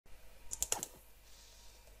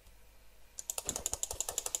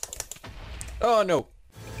Oh no!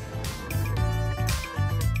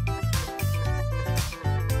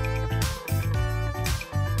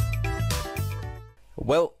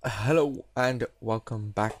 Well, hello and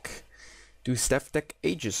welcome back to Sevtech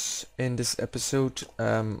Ages. In this episode,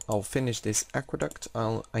 I'll finish this aqueduct.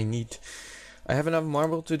 I have enough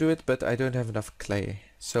marble to do it, but I don't have enough clay.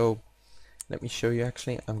 So let me show you.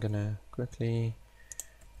 Actually, I'm gonna quickly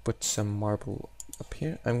put some marble up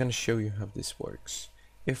here. I'm gonna show you how this works.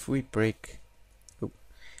 If we break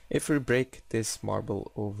this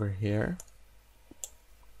marble over here,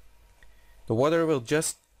 the water will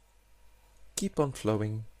just keep on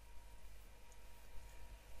flowing.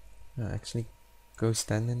 Actually, go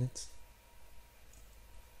stand in it.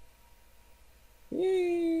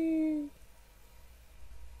 Yay!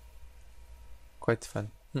 Quite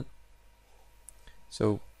fun.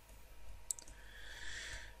 So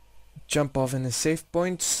jump off in a safe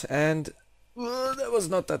point, and that was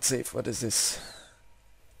not that safe. What is this?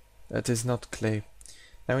 That is not clay.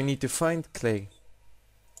 Now we need to find clay.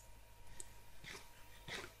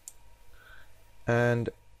 And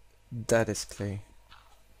that is clay.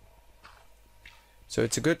 So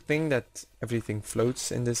it's a good thing that everything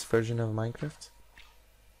floats in this version of Minecraft.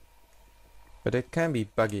 But it can be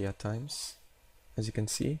buggy at times, as you can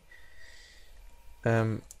see.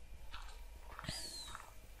 There's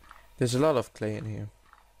a lot of clay in here.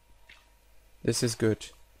 This is good.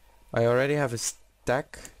 I already have a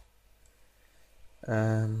stack.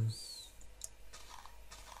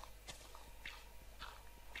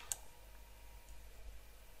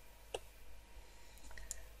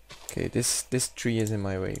 Okay, this tree is in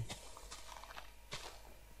my way.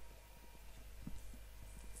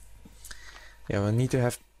 Yeah, we'll need to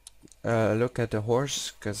have a look at the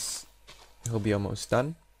horse, because he'll be almost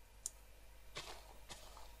done.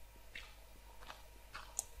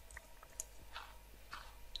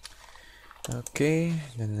 Okay,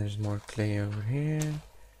 then there's more clay over here,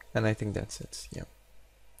 and I think that's it. Yeah.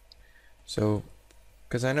 So,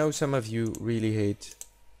 because I know some of you really hate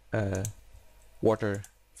water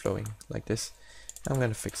flowing like this, I'm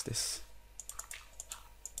gonna fix this,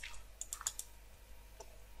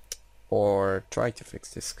 or try to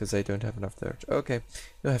fix this, because I don't have enough dirt. Okay,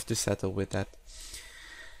 you'll have to settle with that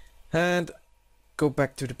and go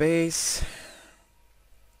back to the base.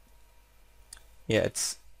 Yeah,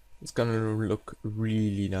 it's gonna look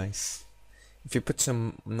really nice if you put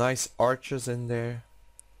some nice arches in there.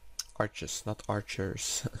 Arches, not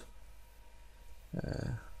archers.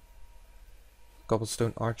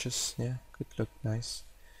 Cobblestone arches, yeah, could look nice.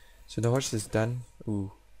 So the horse is done.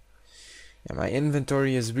 Ooh. Yeah, my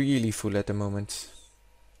inventory is really full at the moment.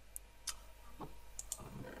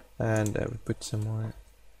 And I would put some more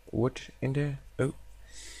wood in there. Oh,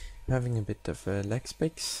 I'm having a bit of lag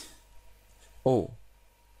spikes. Oh,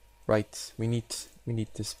 right, we need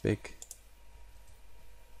this big.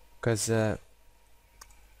 Because to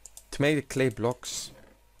make the clay blocks,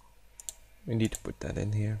 we need to put that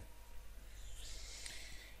in here.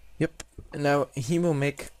 Yep, now he will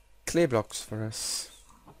make clay blocks for us.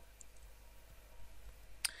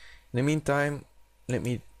 In the meantime, let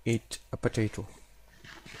me eat a potato.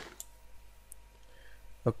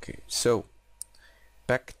 Okay, so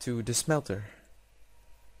back to the smelter.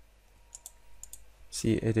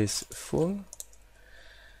 See, it is full.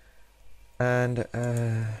 And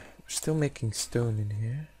we're still making stone in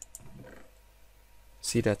here.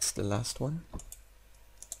 See, that's the last one.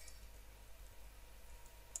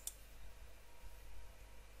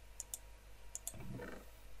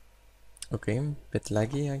 Okay, a bit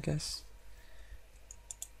laggy, I guess.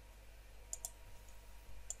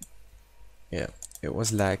 Yeah, it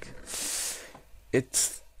was lag.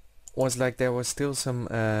 It was like there was still some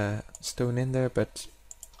stone in there, but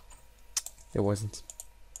there wasn't.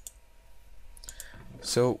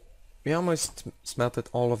 So we almost smelted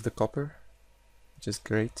all of the copper, which is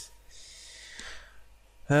great.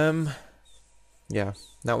 Yeah,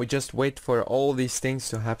 now we just wait for all these things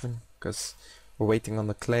to happen, because we're waiting on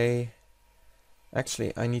the clay.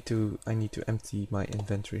 Actually, I need to empty my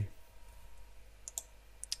inventory.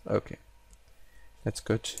 Okay, that's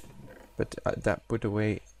good, but that put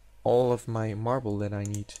away all of my marble that I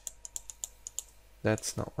need.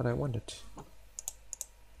 That's not what I wanted.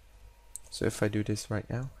 So if I do this right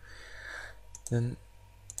now, then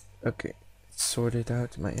okay, sort it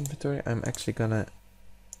out my inventory. I'm actually gonna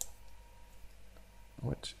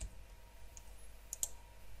what?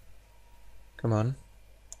 Come on.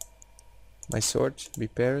 My sword,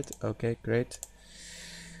 repair it. Okay, great.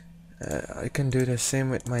 I can do the same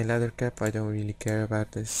with my leather cap. I don't really care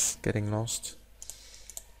about this getting lost.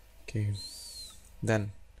 Okay,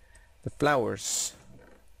 then the flowers.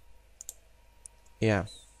 yeah.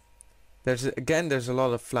 There's a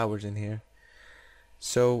lot of flowers in here.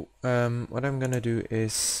 So what I'm gonna do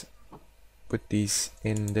is put these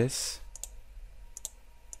in this,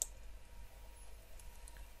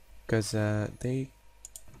 because they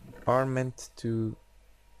are meant to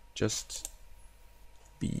just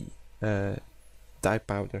be dye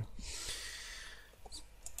powder.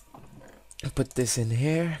 Put this in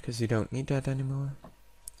here because you don't need that anymore.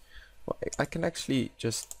 Well, I can actually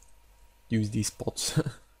just use these pots.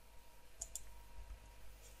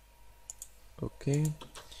 Okay.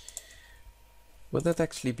 Will that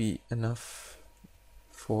actually be enough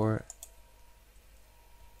for...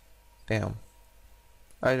 Damn.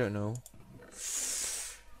 I don't know.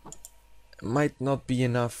 Might not be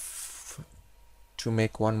enough to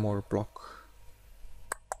make one more block.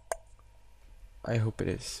 I hope it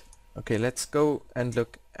is. Okay, let's go and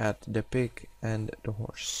look at the pig and the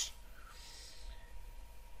horse.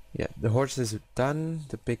 Yeah, the horse is done,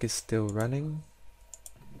 the pig is still running.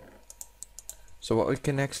 So what we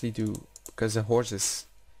can actually do, because a horse is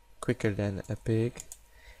quicker than a pig,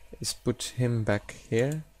 is put him back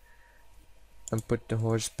here and put the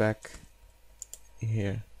horse back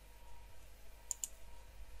here.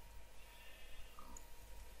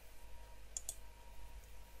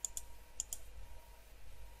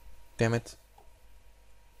 Damn it.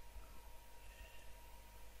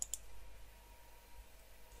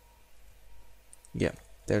 Yeah,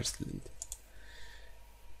 there's the lead.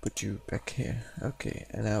 Put you back here. Okay,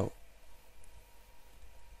 and now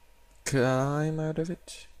climb out of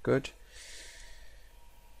it. Good.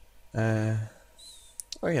 Oh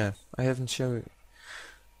yeah, I haven't shown...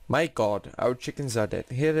 My god, our chickens are dead.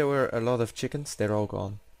 Here there were a lot of chickens, they're all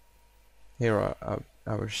gone. Here are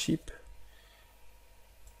our sheep.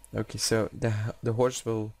 Okay, so the horse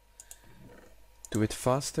will do it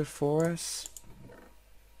faster for us.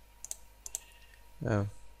 Oh,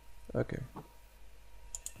 okay.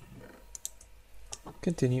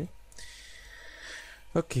 Continue.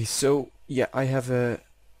 Okay, so yeah, I have a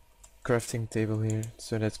crafting table here,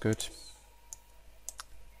 so that's good.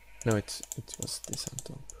 No, it was this on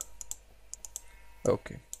top.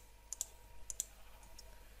 Okay.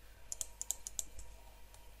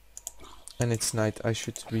 And it's night, I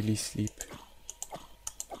should really sleep.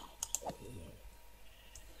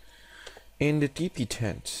 In the teepee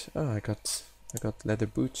tent. Oh, I got leather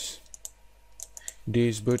boots.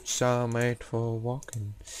 These boots are made for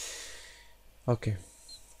walking. Okay.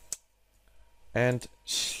 And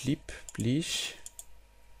sleep, please.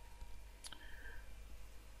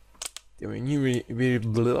 We really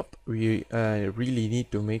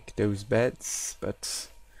need to make those beds, but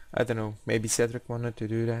I don't know, maybe Cedric wanted to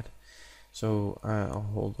do that, so I'll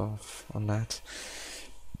hold off on that.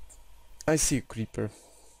 I see a creeper.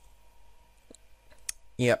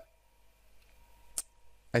 Yep.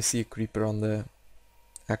 I see a creeper on the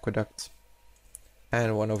aqueduct.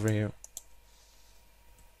 And one over here.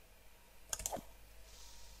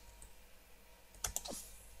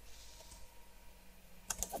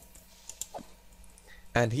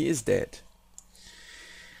 And he is dead.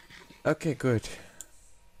 Okay, good.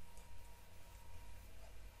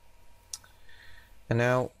 And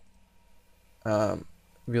now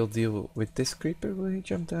we'll deal with this creeper. Will he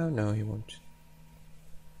jump down? No, he won't.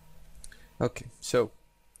 Okay, so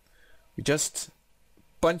we just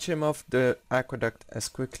punch him off the aqueduct as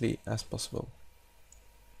quickly as possible.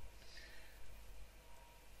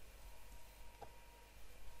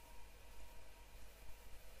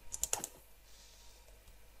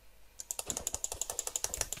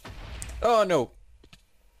 Oh no!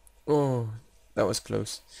 Oh, that was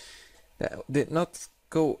close. That did not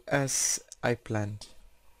go as I planned.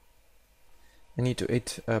 I need to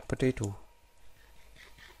eat a potato.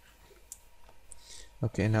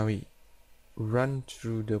 Okay, now we run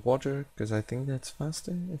through the water, because I think that's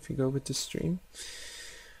faster if you go with the stream.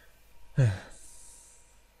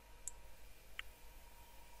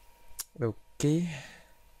 Okay.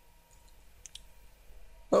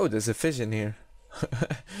 Oh, there's a fish in here.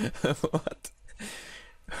 What?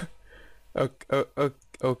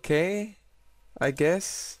 Okay, I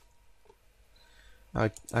guess.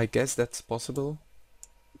 I guess that's possible.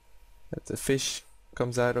 That the fish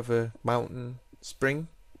comes out of a mountain spring?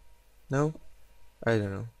 No? I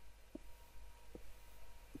don't know.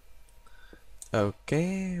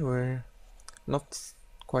 Okay, we're not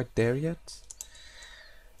quite there yet.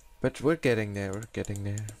 But we're getting there, we're getting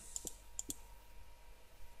there.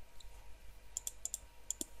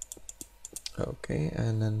 Okay,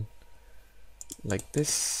 and then like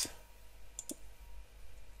this.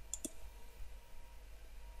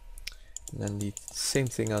 And then the same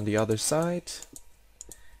thing on the other side.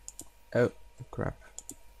 Oh, crap.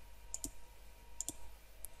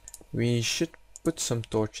 We should put some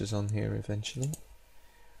torches on here eventually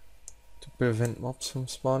to prevent mobs from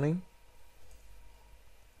spawning.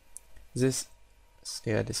 This,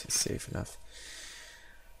 yeah, this is safe enough.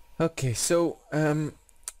 Okay, so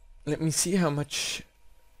let me see how much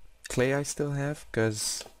clay I still have,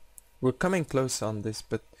 because we're coming close on this,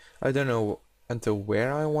 but I don't know until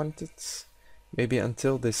where I want it. Maybe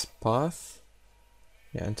until this path.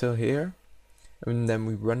 Yeah, until here. And then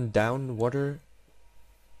we run down water,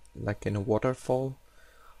 like in a waterfall,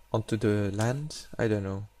 onto the land. I don't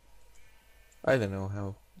know. I don't know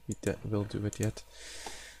how we will do it yet.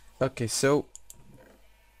 Okay, so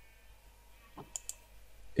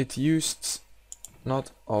it used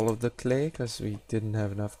not all of the clay, because we didn't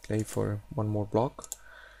have enough clay for one more block.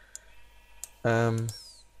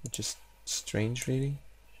 Which is strange, really.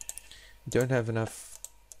 We don't have enough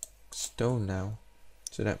stone now,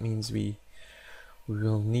 so that means we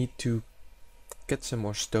will need to get some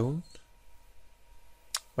more stone.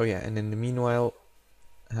 Oh yeah, and in the meanwhile,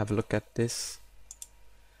 have a look at this.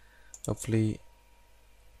 Hopefully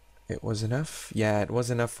it was enough. Yeah, it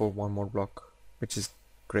was enough for one more block, which is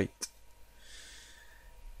great.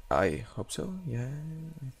 I hope so. Yeah,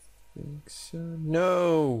 I think so.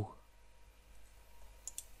 No!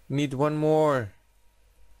 Need one more.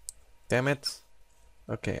 Damn it.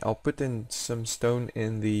 Okay, I'll put in some stone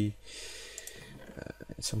in the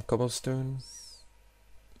some cobblestone.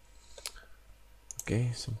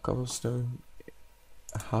 Okay, some cobblestone.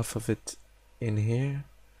 Half of it in here.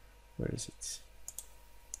 Where is it?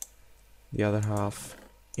 The other half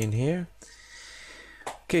in here.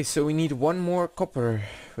 Okay, so we need one more copper,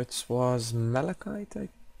 which was malachite, I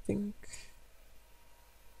think.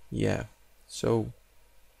 Yeah, so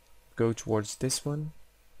go towards this one.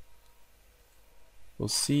 We'll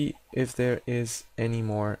see if there is any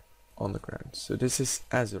more on the ground. So this is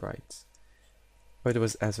azurite. Oh, it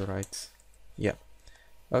was azurite. Yeah.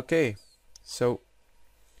 Okay, so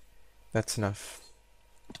that's enough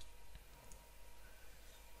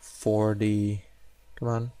for the... Come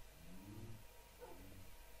on.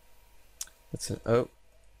 That's an... Oh.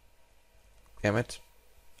 Damn it.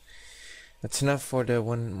 That's enough for the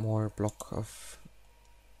one more block of...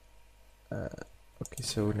 okay,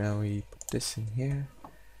 so now we put this in here.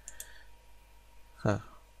 Huh.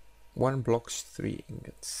 One blocks 3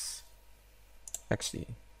 ingots. Actually,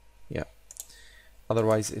 yeah.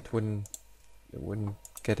 Otherwise it wouldn't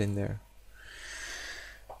get in there.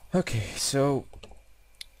 Okay, so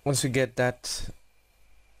once we get that,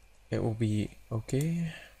 it will be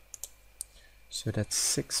okay. So that's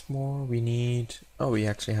 6 more. We need... Oh, we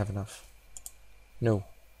actually have enough. No,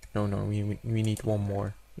 we need one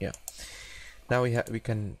more. Yeah. Now we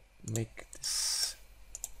can make this.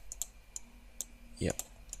 Yep.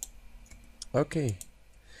 Okay.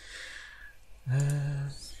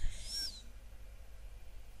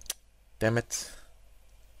 Damn it.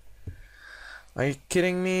 Are you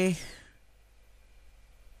kidding me?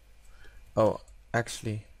 Oh,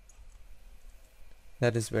 actually,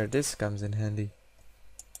 that is where this comes in handy.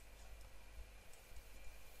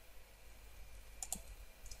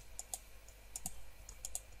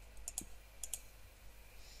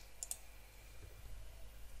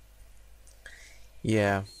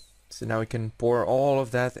 Yeah, so now we can pour all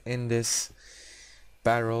of that in this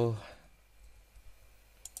barrel,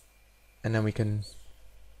 and then we can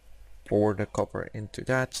pour the copper into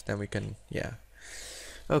that, then we can, yeah.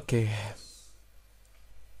 Okay.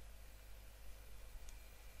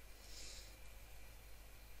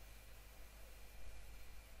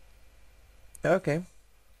 Okay,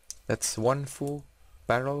 that's one full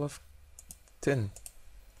barrel of tin.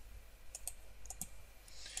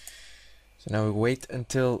 So now we wait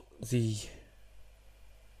until the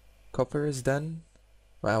copper is done.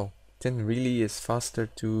 Wow, tin really is faster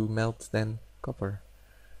to melt than copper.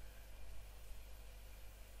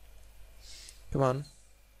 Come on.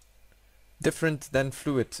 Different than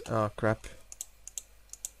fluid. Oh crap.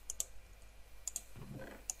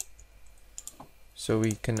 So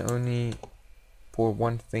we can only pour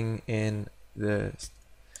one thing in the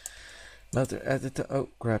melter at the top. Oh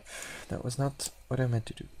crap, that was not what I meant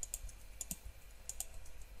to do.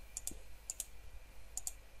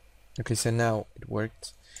 Okay, so now it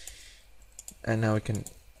worked, and now we can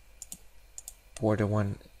pour the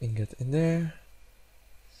one ingot in there,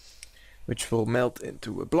 which will melt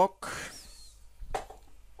into a block.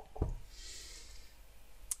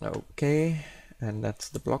 Okay, and that's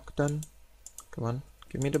the block done. Come on,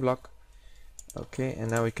 give me the block. Okay, and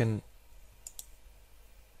now we can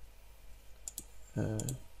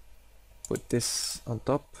put this on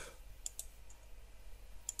top.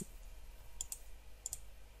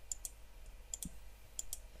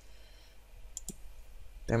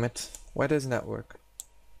 Damn it. Why doesn't that work?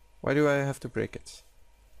 Why do I have to break it?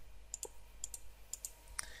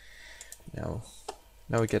 Now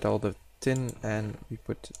we get all the tin and we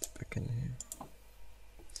put it back in here.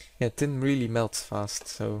 Yeah, tin really melts fast,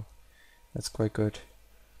 so that's quite good.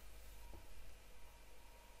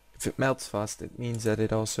 If it melts fast, it means that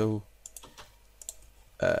it also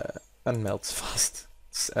unmelts fast.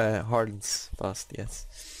 Hardens fast, yes.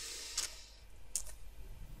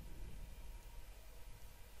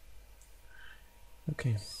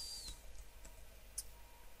 Okay.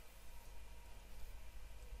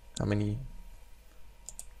 How many?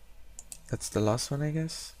 That's the last one, I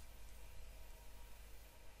guess.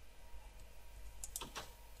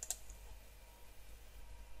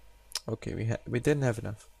 Okay, we didn't have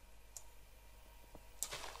enough.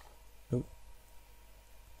 Oh.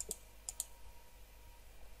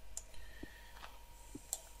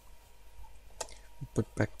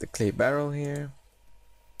 Put back the clay barrel here.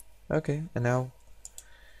 Okay, and now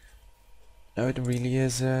it really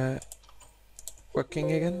is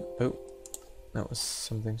working again. Oh, that was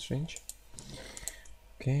something strange.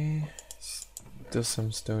 Okay, still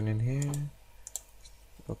some stone in here.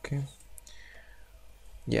 Okay.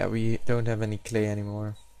 Yeah, we don't have any clay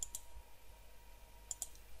anymore.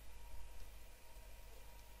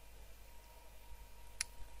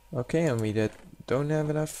 Okay, and we don't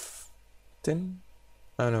have enough tin.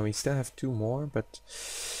 Oh no, we still have 2 more, but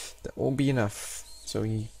that won't be enough. So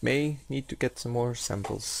we may need to get some more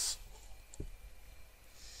samples.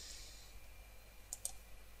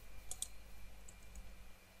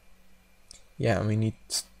 Yeah, we need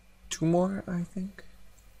 2 more, I think.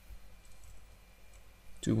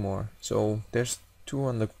 2 more. So there's 2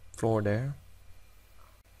 on the floor there.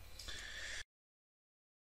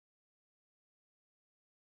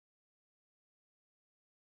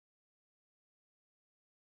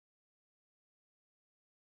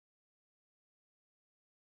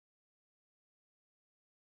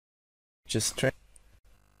 Just try.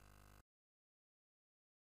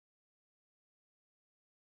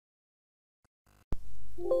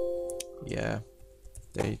 Yeah,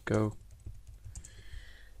 there you go.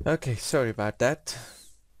 Okay, sorry about that.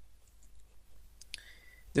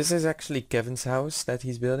 This is actually Kevin's house that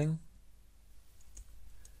he's building.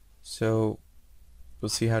 So we'll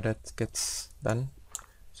see how that gets done.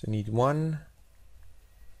 So I need 1.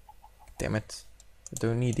 Damn it. I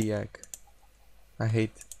don't need the egg. I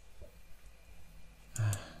hate.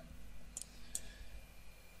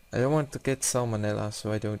 I don't want to get salmonella,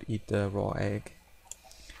 so I don't eat the raw egg.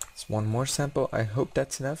 It's 1 more sample. I hope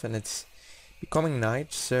that's enough, and it's becoming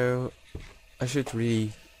night, so I should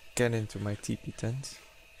really get into my teepee tent.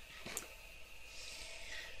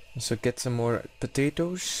 Also get some more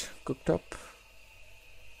potatoes cooked up.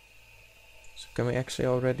 So can we actually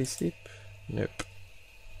already sleep? Nope.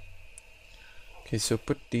 Okay, so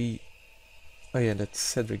put the... Oh yeah, that's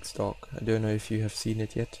Cedric's dog. I don't know if you have seen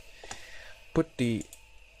it yet. Put the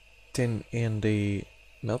tin in the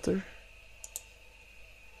melter.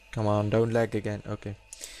 Come on, don't lag again. Okay.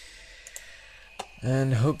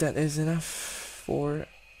 And hope that is enough for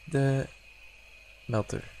the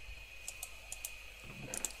melter.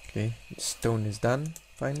 Okay, the stone is done,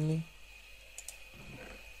 finally.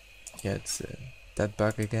 Yeah, it's that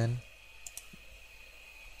bug again.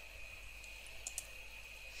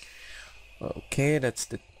 Okay, that's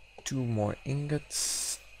the 2 more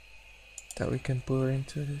ingots that we can pour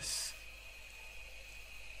into this.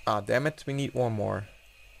 Ah, damn it, we need 1 more.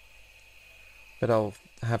 But I'll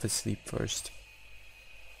have a sleep first.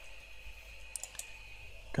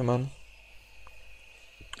 Come on.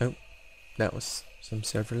 Oh, that was some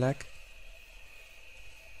server lag.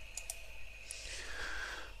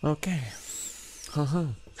 Okay.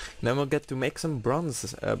 Then we'll get to make some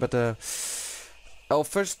bronze. But I'll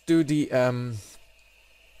first do the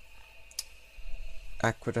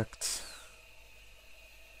aqueduct.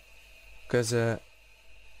 Because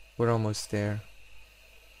we're almost there.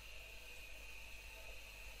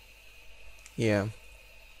 Yeah.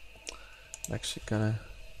 I'm actually gonna...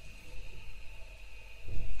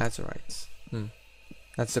 Azurites.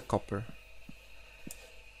 That's the copper.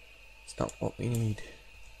 It's not what we need.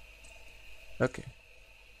 Okay.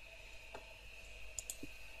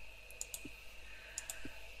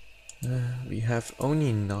 We have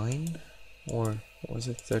only 9, or was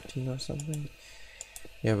it 13 or something?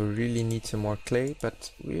 Yeah, we really need some more clay,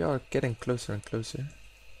 but we are getting closer and closer.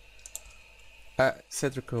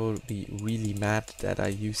 Cedric will be really mad that I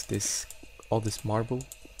used all this marble,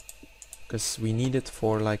 because we need it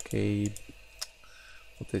for like a...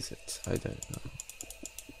 What is it? I don't know.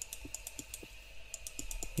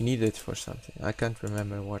 We need it for something. I can't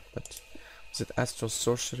remember what, but Is it astral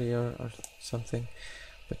sorcery or something?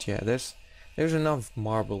 But yeah, there's enough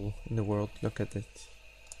marble in the world. Look at it.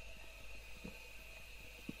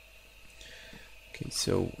 Okay,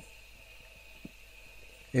 so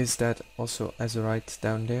is that also azurite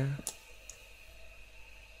down there?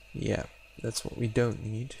 Yeah, that's what we don't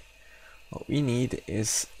need. What we need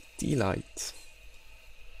is D-light.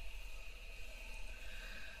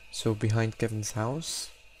 So behind Kevin's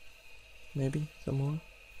house, maybe some more.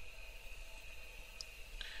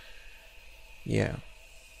 Yeah,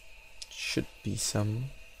 should be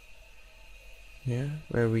some here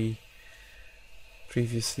where we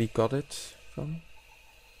previously got it from.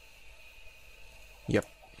 Yep,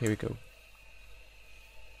 here we go.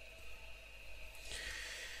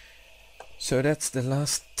 So that's the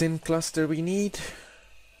last tin cluster we need.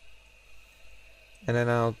 And then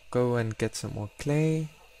I'll go and get some more clay.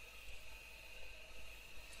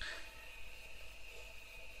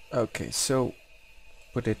 Okay, so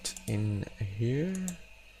put it in here.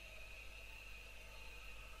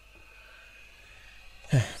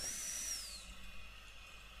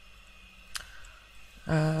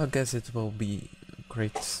 I guess it will be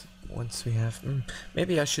great once we have...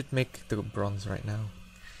 maybe I should make the bronze right now.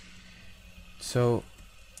 So,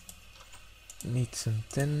 need some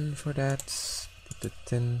tin for that. Put the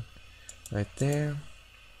tin right there.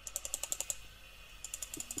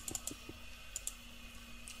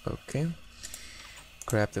 Okay.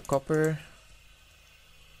 Grab the copper.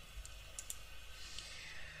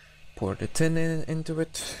 Pour the tin into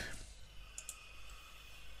it.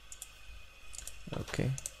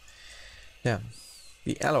 Okay. Yeah.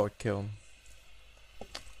 The alloy kiln.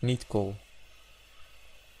 Need coal.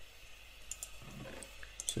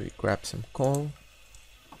 So we grab some coal.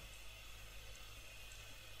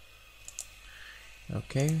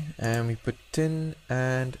 Okay, and we put tin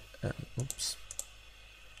and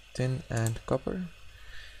tin and copper.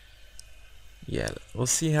 Yeah, we'll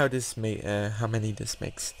see how this how many this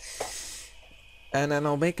makes. And then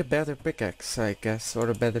I'll make a better pickaxe, I guess, or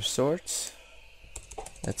a better sword.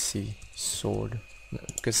 Let's see, sword,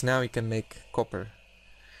 because now we can make copper.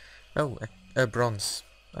 Oh, bronze.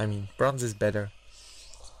 I mean, bronze is better.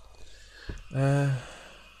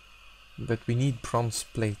 But we need bronze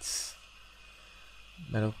plates.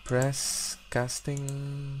 Metal press,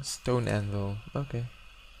 casting, stone anvil. Okay.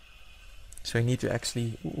 So I need to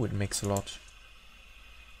actually... Ooh, it makes a lot.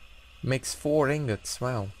 Makes 4 ingots,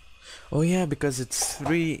 wow. Oh yeah, because it's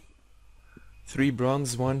 3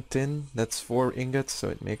 bronze, 1 tin. That's 4 ingots, so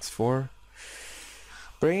it makes 4.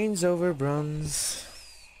 Brains over bronze.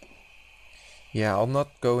 Yeah, I'll not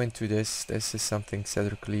go into this. This is something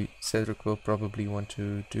Cedric will probably want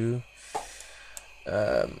to do.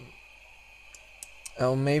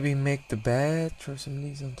 I'll maybe make the bed, throw some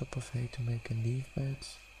leaves on top of hay to make a leaf bed.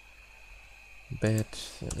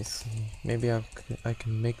 Let me see. Maybe I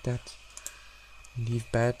can make that. Leaf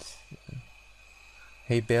bed.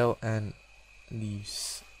 Hay bale and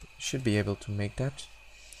leaves. Should be able to make that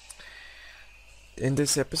in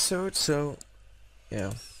this episode, so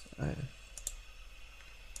yeah.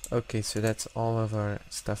 Okay, so that's all of our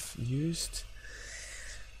stuff used.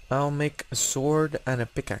 I'll make a sword and a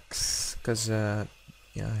pickaxe, because yeah,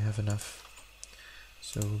 I have enough.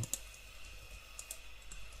 So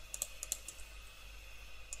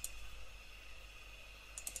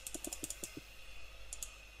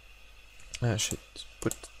I should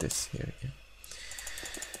put this here again.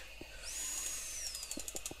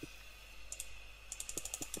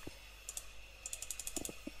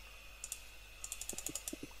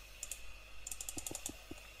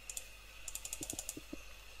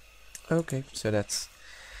 Okay, so that's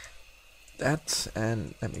that,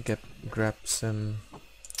 and let me grab some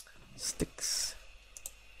sticks.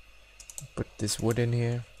 Put this wood in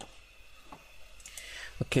here.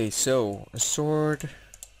 Okay, so a sword.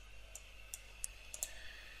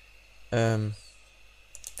 Damn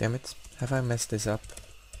it, have I messed this up?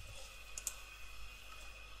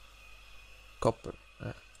 Copper.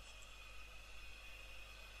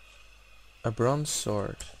 A bronze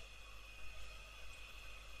sword.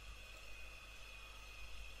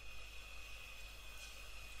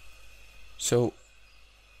 So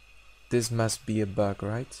this must be a bug,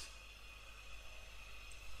 right?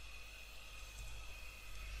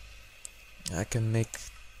 I can make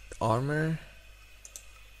armor.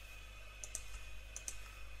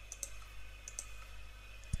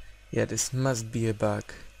 Yeah, this must be a bug.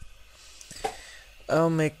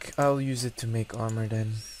 I'll use it to make armor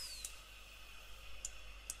then.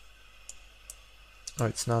 Oh,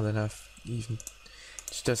 it's not enough even.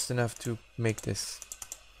 It's just enough to make this.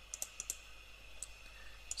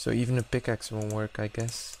 So even a pickaxe won't work, I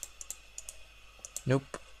guess.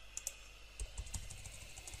 Nope.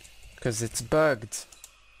 Because it's bugged.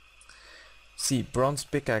 See, bronze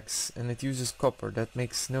pickaxe and it uses copper. That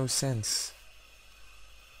makes no sense.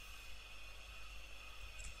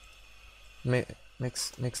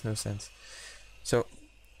 Makes no sense. So,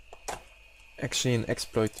 actually an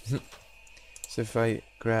exploit. So if I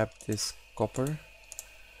grab this copper,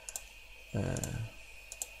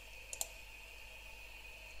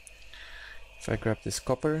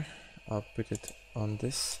 I'll put it on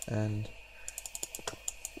this, and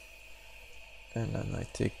then I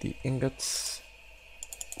take the ingots.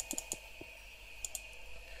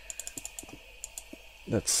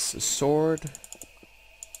 That's a sword.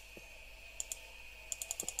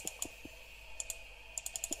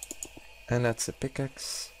 And that's a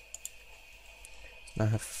pickaxe. I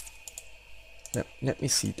have... Let me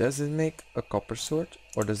see, does it make a copper sword?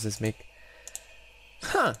 Or does this make...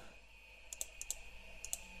 Huh!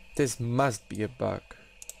 This must be a bug.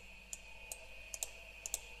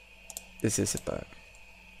 This is a bug.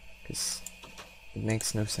 Because it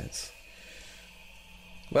makes no sense.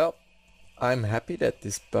 Well, I'm happy that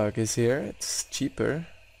this bug is here. It's cheaper.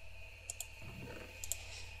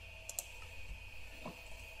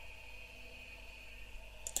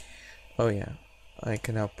 Oh yeah, I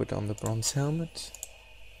can now put on the bronze helmet.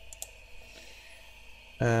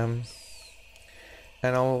 And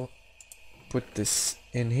I'll put this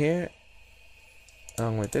in here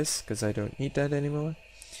along with this, because I don't need that anymore.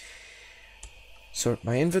 Sort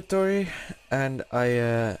my inventory, and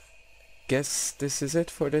I guess this is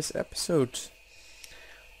it for this episode.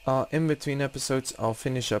 In between episodes I'll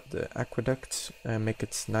finish up the aqueduct and make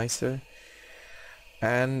it nicer,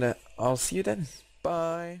 and I'll see you then.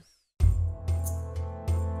 Bye.